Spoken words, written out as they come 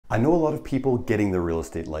I know a lot of people getting their real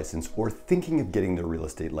estate license or thinking of getting their real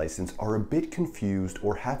estate license are a bit confused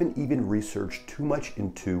or haven't even researched too much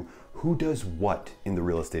into who does what in the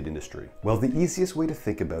real estate industry. Well, the easiest way to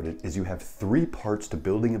think about it is you have three parts to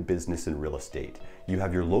building a business in real estate. You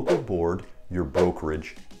have your local board, your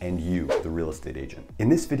brokerage, and you, the real estate agent. In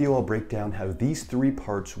this video, I'll break down how these three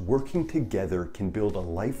parts working together can build a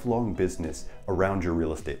lifelong business around your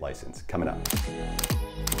real estate license. Coming up.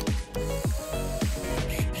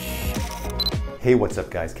 Hey, what's up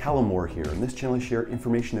guys? Callum Moore here. On this channel I share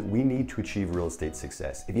information that we need to achieve real estate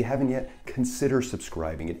success. If you haven't yet, consider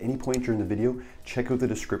subscribing. At any point during the video, check out the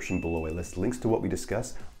description below. I list links to what we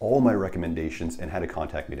discuss, all my recommendations, and how to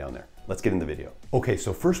contact me down there. Let's get in the video. Okay,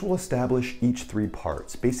 so first we'll establish each three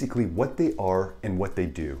parts, basically what they are and what they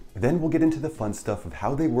do. Then we'll get into the fun stuff of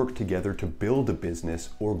how they work together to build a business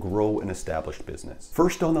or grow an established business.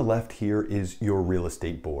 First on the left here is your real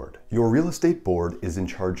estate board. Your real estate board is in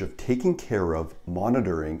charge of taking care of,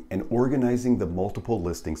 monitoring, and organizing the multiple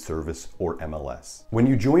listing service or MLS. When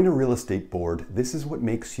you join a real estate board, this is what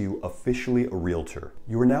makes you officially a realtor.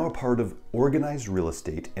 You are now a part of organized real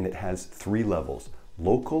estate, and it has three levels: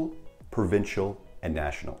 local, provincial, and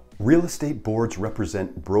national. Real estate boards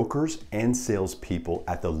represent brokers and salespeople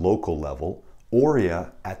at the local level,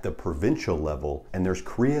 OREA at the provincial level, and there's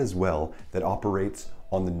CREA as well that operates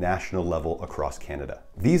on the national level across Canada.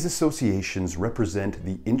 These associations represent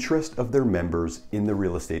the interest of their members in the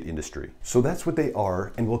real estate industry. So that's what they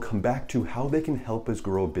are, and we'll come back to how they can help us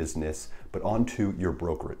grow a business, but onto your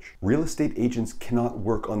brokerage. Real estate agents cannot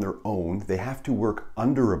work on their own. They have to work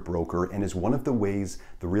under a broker, and is one of the ways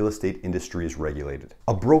the real estate industry is regulated.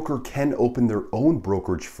 A broker can open their own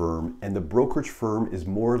brokerage firm, and the brokerage firm is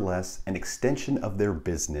more or less an extension of their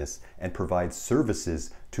business and provides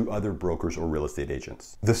services to other brokers or real estate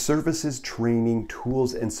agents. The services, training,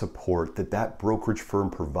 tools, and support that that brokerage firm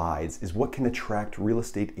provides is what can attract real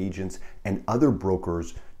estate agents and other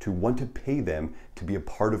brokers to want to pay them to be a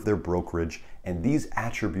part of their brokerage, and these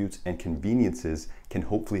attributes and conveniences can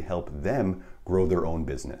hopefully help them grow their own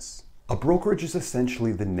business. A brokerage is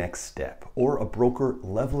essentially the next step, or a broker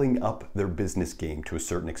leveling up their business game to a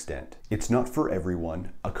certain extent. It's not for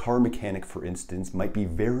everyone. A car mechanic, for instance, might be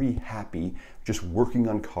very happy just working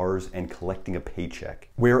on cars and collecting a paycheck,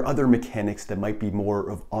 where other mechanics that might be more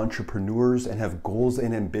of entrepreneurs and have goals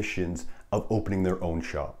and ambitions of opening their own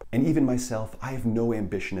shop. And even myself, I have no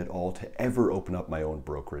ambition at all to ever open up my own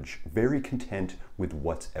brokerage. Very content with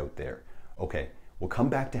what's out there. Okay. We'll come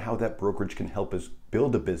back to how that brokerage can help us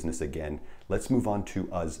build a business again. Let's move on to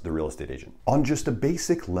us, the real estate agent. On just a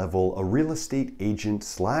basic level, a real estate agent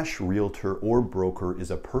 / realtor or broker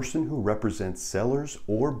is a person who represents sellers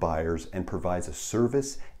or buyers and provides a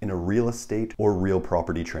service in a real estate or real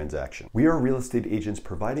property transaction. We are real estate agents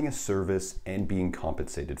providing a service and being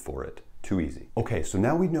compensated for it. Too easy. Okay, so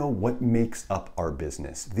now we know what makes up our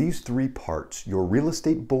business. These three parts: your real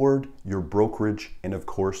estate board, your brokerage, and of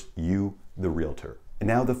course, you, the realtor. And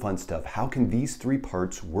now the fun stuff. How can these three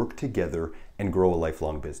parts work together and grow a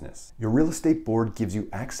lifelong business? Your real estate board gives you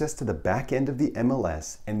access to the back end of the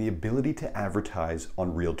MLS and the ability to advertise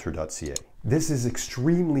on realtor.ca. This is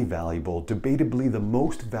extremely valuable, debatably the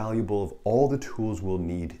most valuable of all the tools we'll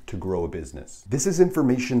need to grow a business. This is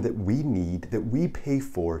information that we need, that we pay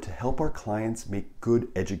for to help our clients make good,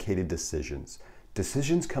 educated decisions.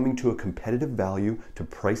 Decisions coming to a competitive value to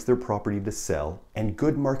price their property to sell, and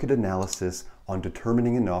good market analysis on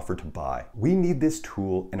determining an offer to buy. We need this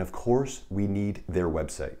tool, and of course, we need their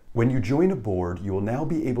website. When you join a board, you will now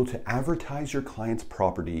be able to advertise your client's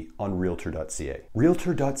property on realtor.ca.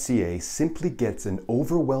 Realtor.ca simply gets an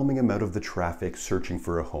overwhelming amount of the traffic searching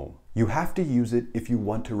for a home. You have to use it if you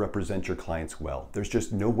want to represent your clients well. There's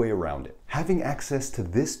just no way around it. Having access to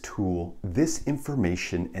this tool, this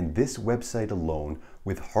information, and this website alone,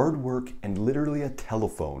 with hard work and literally a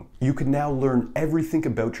telephone, you can now learn everything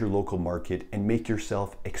about your local market and make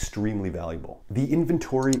yourself extremely valuable. The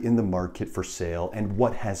inventory in the market for sale and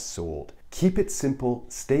what has sold. Keep it simple,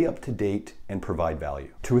 stay up to date, and provide value.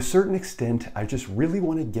 To a certain extent, I just really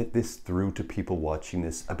want to get this through to people watching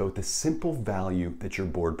this about the simple value that your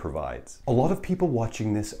board provides. A lot of people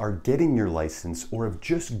watching this are getting your license or have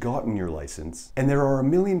just gotten your license, and there are a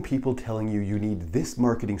million people telling you you need this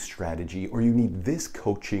marketing strategy or you need this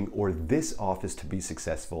coaching or this office to be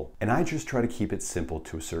successful. And I just try to keep it simple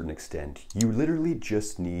to a certain extent. You literally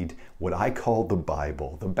just need what I call the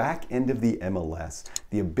Bible, the back end of the MLS,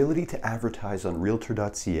 the ability to advertise on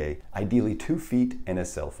realtor.ca, ideally 2 feet and a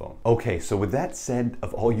cell phone. Okay, so with that said,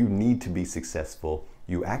 of all you need to be successful,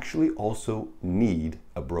 you actually also need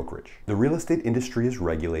a brokerage. The real estate industry is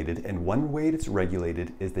regulated, and one way it's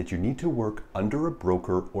regulated is that you need to work under a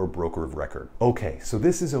broker or broker of record. Okay, so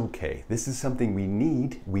this is okay. This is something we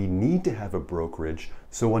need. We need to have a brokerage.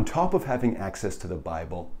 So on top of having access to the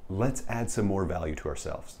Bible, let's add some more value to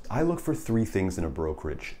ourselves. I look for three things in a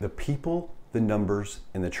brokerage: the people, the numbers,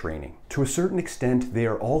 and the training. To a certain extent, they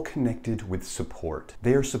are all connected with support.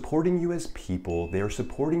 They are supporting you as people. They are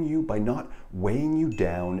supporting you by not weighing you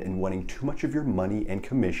down and wanting too much of your money and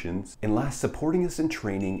commissions. And last, supporting us in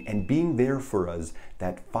training and being there for us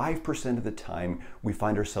that 5% of the time we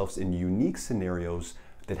find ourselves in unique scenarios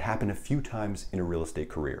that happen a few times in a real estate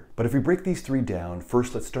career. But if we break these three down,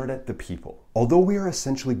 first let's start at the people. Although we are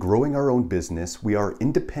essentially growing our own business, we are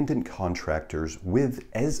independent contractors with,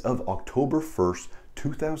 as of October 1st,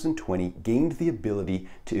 2020, gained the ability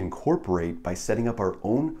to incorporate by setting up our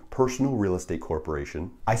own personal real estate corporation.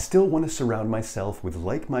 I still want to surround myself with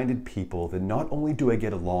like-minded people that not only do I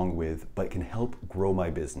get along with, but can help grow my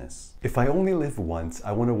business. If I only live once,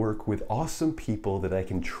 I want to work with awesome people that I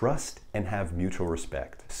can trust and have mutual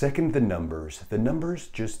respect. Second, the numbers. The numbers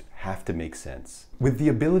just have to make sense. With the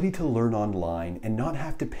ability to learn online and not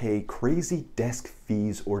have to pay crazy desk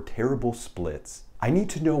fees or terrible splits, I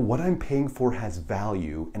need to know what I'm paying for has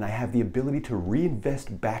value, and I have the ability to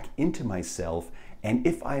reinvest back into myself, and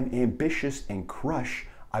if I'm ambitious and crush,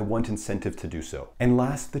 I want incentive to do so. And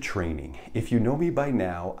last, the training. If you know me by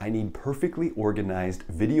now, I need perfectly organized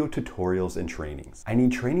video tutorials and trainings. I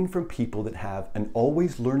need training from people that have an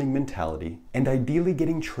always learning mentality, and ideally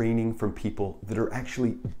getting training from people that are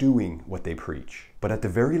actually doing what they preach. But at the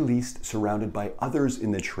very least, surrounded by others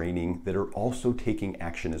in the training that are also taking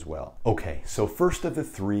action as well. Okay, so first of the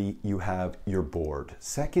three, you have your board.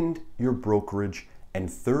 Second, your brokerage. And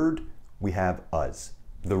third, we have us,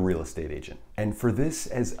 the real estate agent. And for this,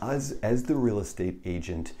 as us, as the real estate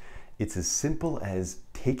agent, it's as simple as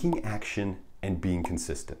taking action and being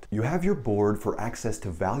consistent. You have your board for access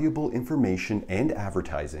to valuable information and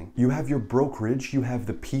advertising. You have your brokerage, you have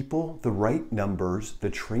the people, the right numbers,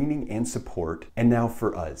 the training and support. And now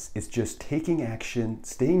for us, it's just taking action,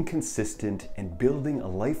 staying consistent, and building a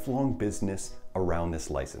lifelong business around this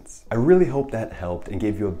license. I really hope that helped and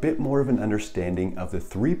gave you a bit more of an understanding of the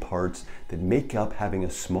three parts that make up having a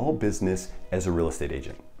small business as a real estate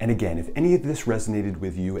agent. And again, if any of this resonated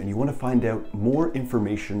with you and you want to find out more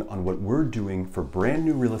information on what we're doing for brand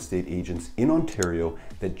new real estate agents in Ontario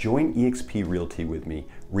that join eXp Realty with me,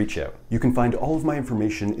 reach out. You can find all of my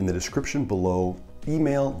information in the description below.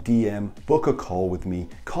 Email, DM, book a call with me,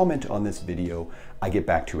 comment on this video. I get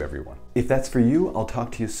back to everyone. If that's for you, I'll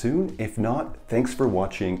talk to you soon. If not, thanks for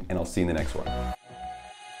watching, and I'll see you in the next one.